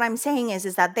what I'm saying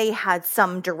is that they had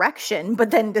some direction, but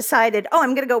then decided, oh,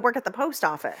 I'm going to go work at the post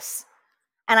office.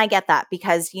 And I get that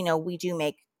because, we do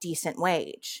make decent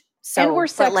wage. So, and we're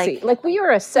sexy. Like we are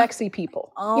a sexy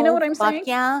people. Oh, you know what I'm saying?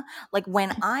 Yeah. Like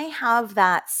when I have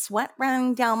that sweat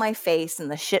running down my face and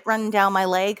the shit running down my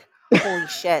leg, holy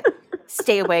shit.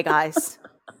 Stay away, guys.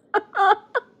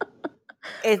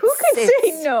 Who could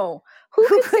say no? Who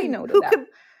could say no to that? Who could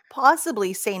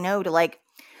possibly say no to, like,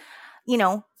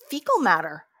 fecal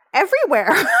matter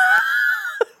everywhere?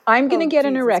 I'm going to get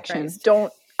an erection. Christ.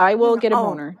 I will get a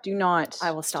boner. Do not.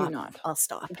 I will stop. Do not. I'll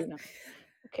stop. Do not.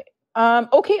 Okay.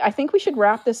 Okay. I think we should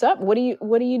wrap this up. What are you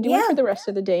doing for the rest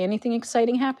of the day? Anything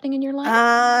exciting happening in your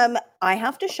life? I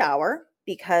have to shower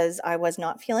because I was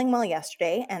not feeling well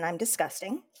yesterday and I'm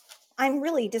disgusting. I'm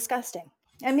really disgusting.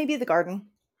 And maybe the garden.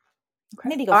 Okay.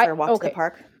 Maybe go for a walk to the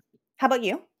park. How about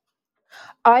you?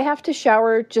 I have to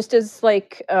shower just as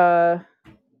like a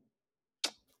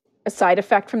side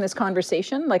effect from this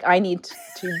conversation. Like I need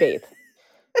to bathe.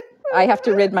 I have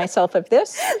to rid myself of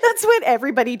this. That's what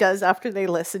everybody does after they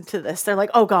listen to this. They're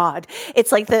like, "Oh God!"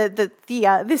 It's like the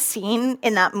scene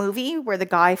in that movie where the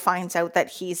guy finds out that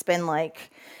he's been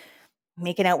like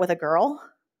making out with a girl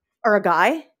or a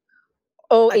guy.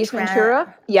 Oh, Ace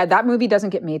Ventura? Yeah, that movie doesn't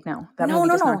get made now. That movie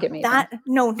does not get made now.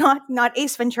 No, not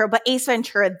Ace Ventura, but Ace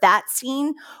Ventura. That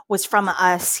scene was from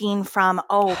a scene from,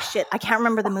 oh shit, I can't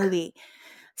remember the movie.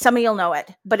 Somebody will know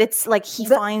it. But it's like he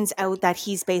finds out that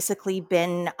he's basically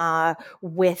been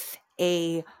with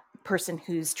a person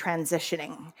who's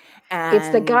transitioning. And it's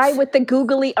the guy with the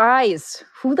googly eyes.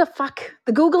 Who the fuck?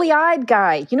 The googly-eyed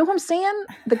guy. You know what I'm saying?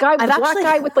 The guy, the black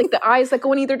guy with like the eyes that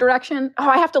go in either direction. Oh,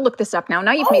 I have to look this up now.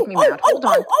 Now you've made me mad. Hold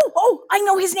on. I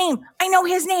know his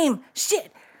name.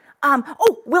 Shit.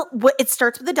 It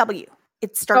starts with a W.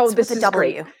 It starts with a W.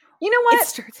 Great. You know what?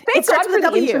 Thank God for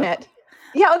the internet.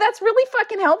 Yeah, that's really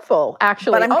fucking helpful,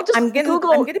 actually. But I'm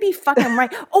gonna be fucking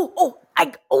right.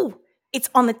 It's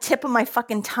on the tip of my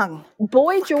fucking tongue.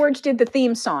 Boy George did the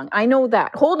theme song. I know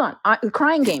that. Hold on.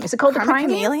 Crying Game. Is it called The Crying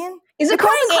Game? Is it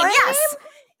called The Crying Game? Yes.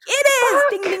 It is. Fuck.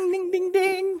 Ding, ding, ding, ding,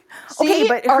 ding. See, okay,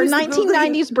 but our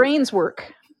 1990s brains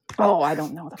work. Oh, I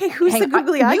don't know. Okay, who's the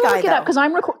googly eye guy? You look it up because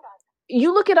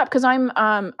You look it up because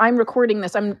I'm recording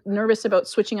this. I'm nervous about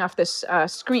switching off this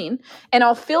screen, and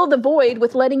I'll fill the void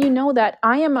with letting you know that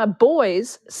I am a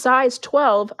boy's size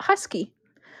 12 husky.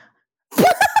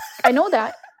 I know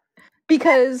that.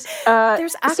 Because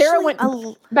there's actually Sarah went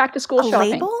back to school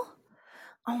shopping. Label?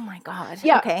 Oh my God.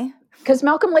 Yeah. Okay. Because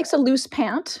Malcolm likes a loose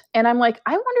pant. And I'm like,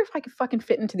 I wonder if I could fucking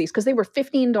fit into these because they were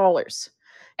 $15.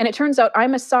 And it turns out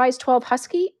I'm a size 12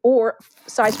 husky or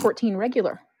size 14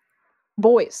 regular.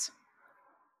 Boys.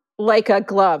 Like a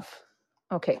glove.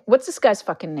 Okay. What's this guy's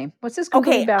fucking name? What's this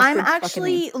googly bastard's I'm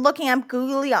actually looking up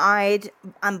googly-eyed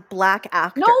black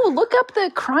actor. No, look up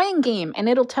The Crying Game and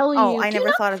it'll tell you. Oh, I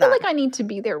never thought of that. I feel like I need to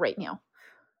be there right now.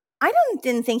 I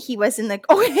didn't think he was in the...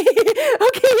 Okay,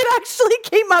 it actually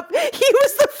came up. He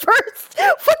was the first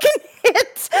fucking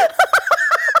hit.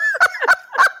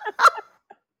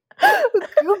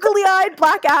 Googly-eyed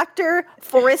black actor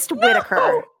Forrest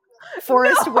Whitaker.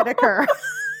 Forrest Whitaker.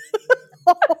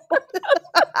 Oh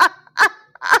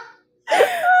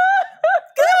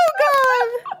God!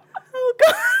 Oh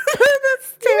God!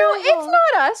 That's terrible. It's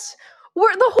not us.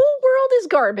 The whole world is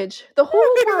garbage. The whole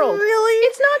world. Really?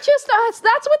 It's not just us.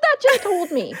 That's what that just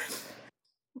told me.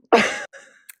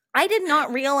 I did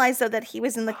not realize though that he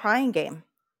was in The Crying Game.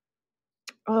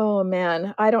 Oh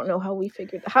man, I don't know how we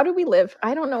figured. How do we live?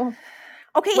 I don't know.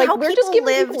 Okay, Like how we're people just giving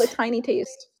lived people a tiny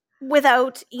taste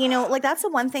without, like that's the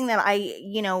one thing that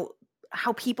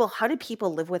how did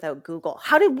people live without Google?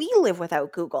 How did we live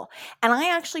without Google? And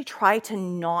I actually try to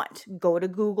not go to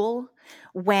Google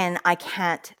when I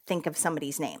can't think of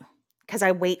somebody's name because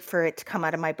I wait for it to come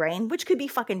out of my brain, which could be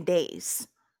fucking days,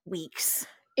 weeks.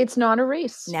 It's not a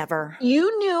race. Never.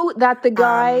 You knew that the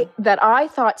guy that I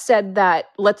thought said that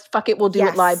let's fuck it, we'll do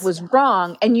it live was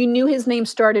wrong. And you knew his name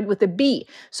started with a B.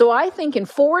 So I think in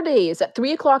 4 days at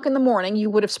 3:00 in the morning, you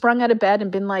would have sprung out of bed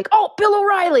and been like, oh, Bill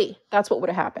O'Reilly. That's what would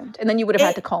have happened. And then you would have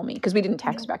had to call me because we didn't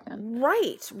text back then.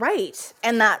 Right.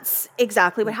 And that's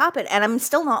exactly what happened. And I'm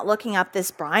still not looking up this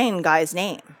Brian guy's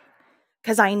name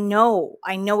because I know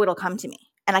it'll come to me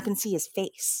and I can see his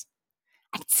face.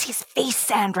 I can see his face,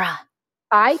 Sandra.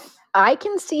 I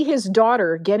can see his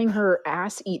daughter getting her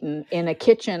ass eaten in a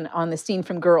kitchen on the scene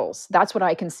from Girls. That's what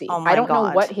I can see. I don't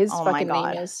know what his fucking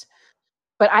name is.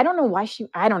 But I don't know why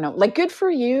I don't know. Like, good for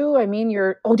you. I mean,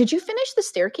 did you finish the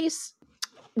Staircase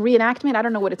reenactment? I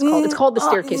don't know what it's called. It's called The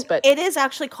Staircase, but it is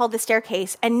actually called The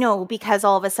Staircase. And no, because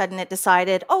all of a sudden it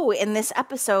decided, in this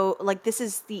episode, like this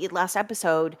is the last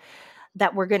episode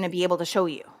that we're going to be able to show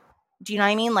you. Do you know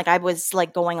what I mean? Like I was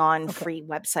like going on free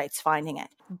websites finding it.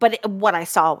 But what I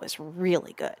saw was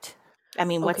really good. I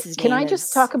mean, what's his name? Can I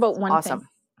just talk about one thing?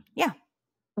 Yeah.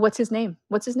 What's his name?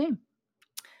 The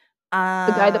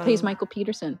guy that plays Michael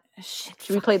Peterson. Shit.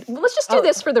 Should we play? Let's just do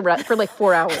this for like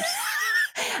 4 hours.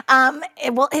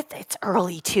 It's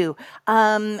early too.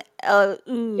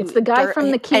 It's the guy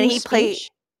from the King's Speech.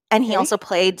 And he also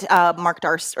played Mark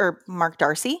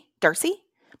Darcy.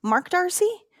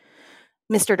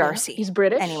 Mr. Darcy. Yeah, he's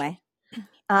British. Anyway.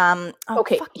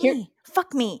 Okay.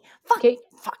 Fuck me. Fuck.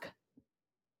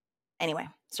 Anyway,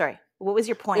 sorry. What was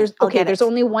your point? There's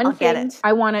only one thing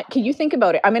I want to. Can you think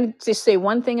about it? I'm going to just say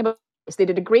one thing about this. They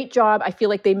did a great job. I feel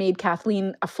like they made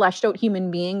Kathleen a fleshed out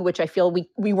human being, which I feel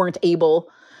we weren't able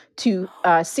to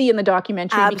see in the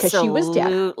documentary because she was dead.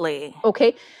 Absolutely.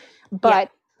 Okay.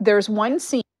 But there's one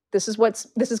scene. This is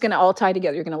going to all tie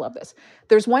together. You're going to love this.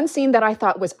 There's one scene that I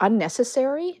thought was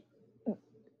unnecessary.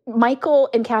 Michael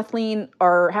and Kathleen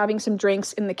are having some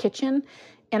drinks in the kitchen,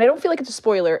 and I don't feel like it's a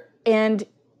spoiler. And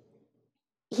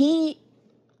he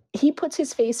puts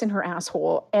his face in her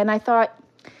asshole, and I thought,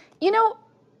 is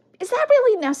that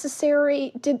really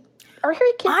necessary? Are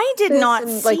Harry Kim? I did not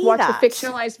see watch that. the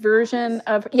fictionalized version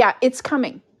of. Yeah, it's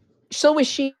coming. So was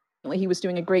she. He was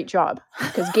doing a great job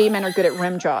because gay men are good at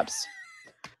rim jobs.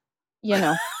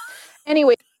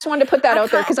 Anyway, just wanted to put that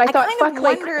out there because I thought,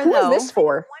 who is this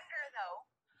for?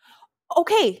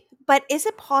 Okay, but is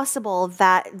it possible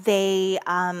that they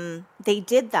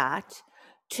did that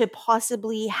to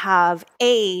possibly have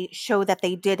show that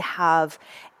they did have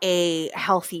a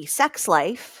healthy sex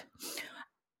life,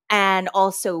 and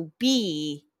also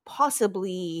B,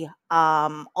 possibly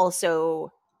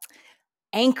also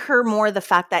anchor more the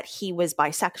fact that he was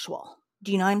bisexual?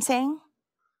 Do you know what I'm saying?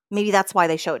 Maybe that's why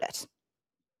they showed it.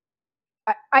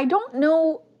 I don't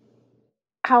know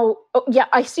how. Oh, yeah,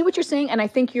 I see what you're saying, and I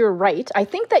think you're right. I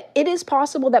think that it is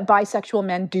possible that bisexual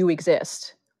men do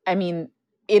exist. I mean,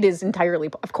 it is entirely,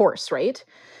 of course, right?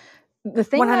 The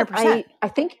thing 100%. That I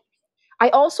think, I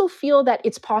also feel that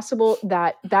it's possible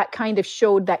that kind of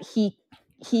showed that he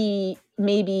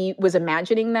maybe was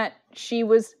imagining that she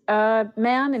was a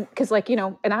man, and because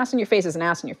an ass in your face is an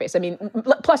ass in your face. I mean,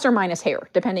 plus or minus hair,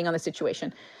 depending on the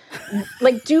situation.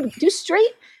 Like, do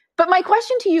straight. But my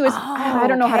question to you is, I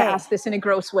don't know how to ask this in a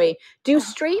gross way. Do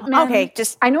straight men?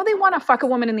 I know they want to fuck a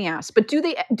woman in the ass, but do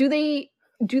they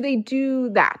do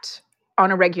that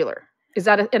on a regular? Is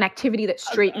that an activity that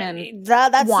straight men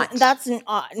want? That's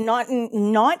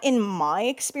not in my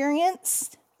experience,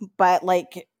 but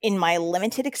like in my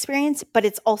limited experience. But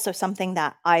it's also something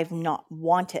that I've not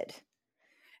wanted.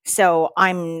 So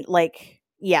I'm like,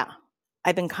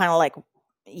 I've been kind of like,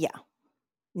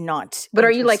 not. But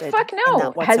are you like, fuck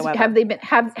no?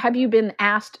 Have you been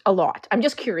asked a lot? I'm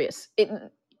just curious.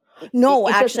 No,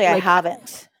 actually, I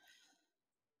haven't.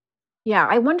 Yeah,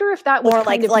 I wonder if that was or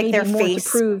kind of like their more face to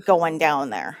prove going down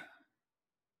there.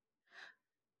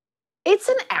 It's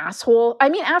an asshole. I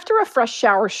mean, after a fresh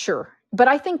shower, sure. But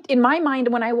I think in my mind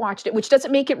when I watched it, which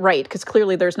doesn't make it right because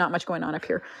clearly there's not much going on up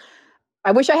here.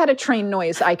 I wish I had a train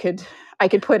noise I could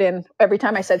put in every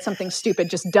time I said something stupid,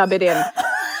 just dub it in.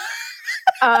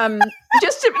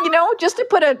 Just to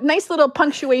put a nice little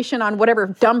punctuation on whatever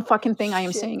dumb fucking thing I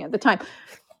am saying at the time.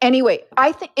 Anyway,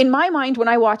 I think in my mind when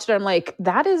I watched it, I'm like,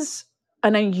 that is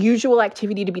an unusual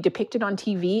activity to be depicted on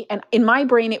TV. And in my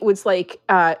brain, it was like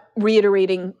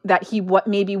reiterating that he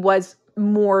maybe was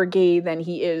more gay than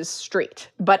he is straight.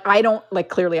 But I don't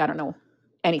clearly I don't know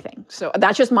anything. So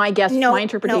that's just my guess, my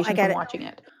interpretation from watching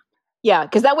it. Yeah,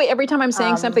 because that way every time I'm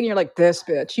saying something, you're like, this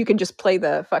bitch. You can just play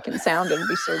the fucking sound. It'll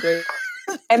be so great.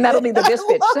 And that'll be the this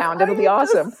bitch sound. It'll be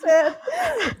awesome.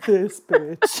 This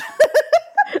bitch.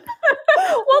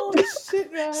 Well, shit,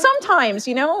 sometimes,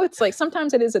 it's like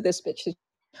sometimes it is a this bitch.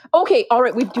 Okay, all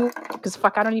right, we do because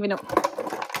fuck, I don't even know.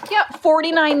 Yeah,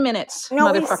 49 minutes,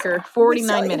 motherfucker.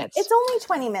 49 minutes. It's only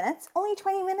 20 minutes. Only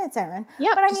 20 minutes, Erin.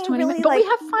 Yeah, but I mean, really, but we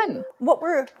have fun. What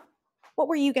were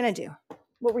you gonna do?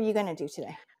 What were you gonna do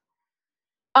today?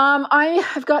 I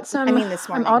have got some. This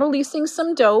morning. I'm auto leasing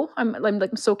some dough. I'm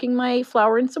like soaking my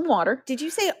flour in some water. Did you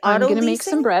say auto I'm gonna make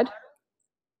some bread.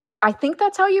 I think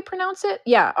that's how you pronounce it.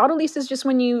 Yeah, autolyse is just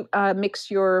when you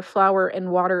mix your flour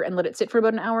and water and let it sit for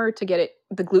about an hour to get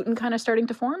the gluten kind of starting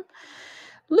to form.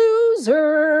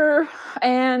 Loser.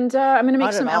 And I'm going to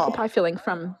make some apple pie filling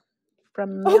from at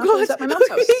my mom's house.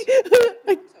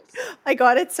 I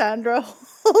got it, Sandra.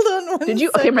 Hold on one Did you?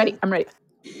 second. Okay, I'm ready.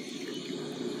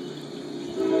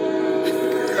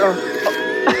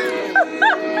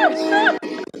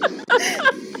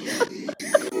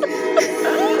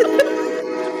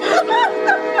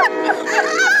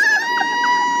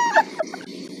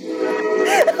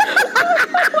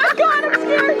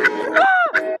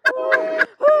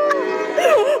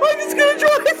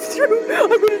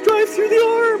 I'm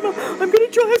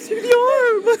gonna drive through the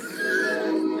arm.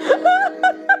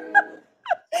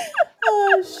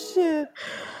 Oh shit.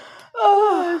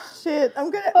 Oh shit.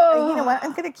 I'm gonna. You know what?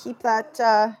 I'm gonna keep that.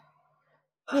 For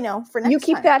next time. You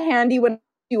keep that handy when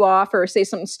you off or say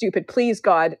something stupid, please,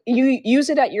 God. You use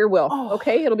it at your will.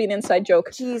 Okay, it'll be an inside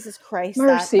joke. Jesus Christ,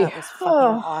 mercy. That was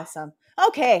fucking awesome.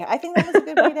 Okay, I think that was a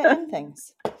good way to end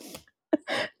things.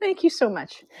 Thank you so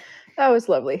much. That was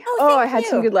lovely. I had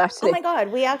some good laughs today. Oh my God,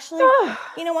 we actually,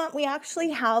 you know what? We actually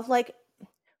have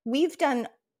we've done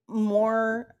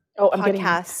more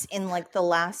podcasts in the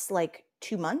last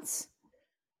 2 months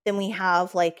than we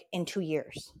have in 2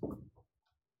 years.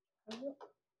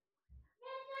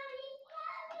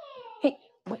 Hey,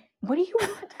 what do you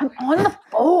want? I'm on the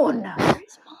phone.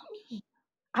 Where's Mommy?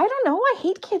 I don't know. I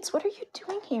hate kids. What are you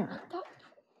doing here?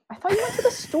 I thought you went to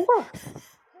the store.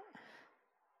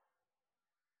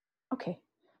 Okay.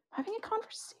 Having a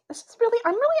conversation.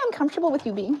 I'm really uncomfortable with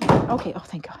you being here. Okay. Oh,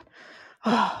 thank God.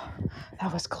 Oh,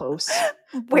 that was close.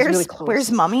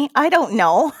 Where's Mommy? I don't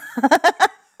know.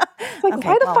 Why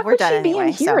the fuck would she be in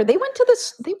here? So. They went to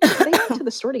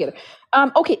the store together.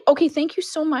 Okay. Thank you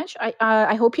so much.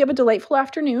 I hope you have a delightful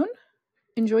afternoon.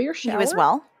 Enjoy your shower. You as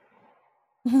well.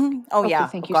 Yeah.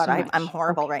 Thank you God, so much. I'm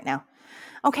horrible right now.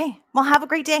 Okay. Well, have a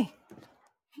great day.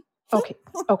 Okay.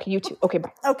 You too. Okay. Bye.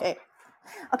 Okay.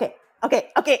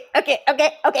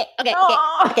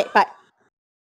 Bye.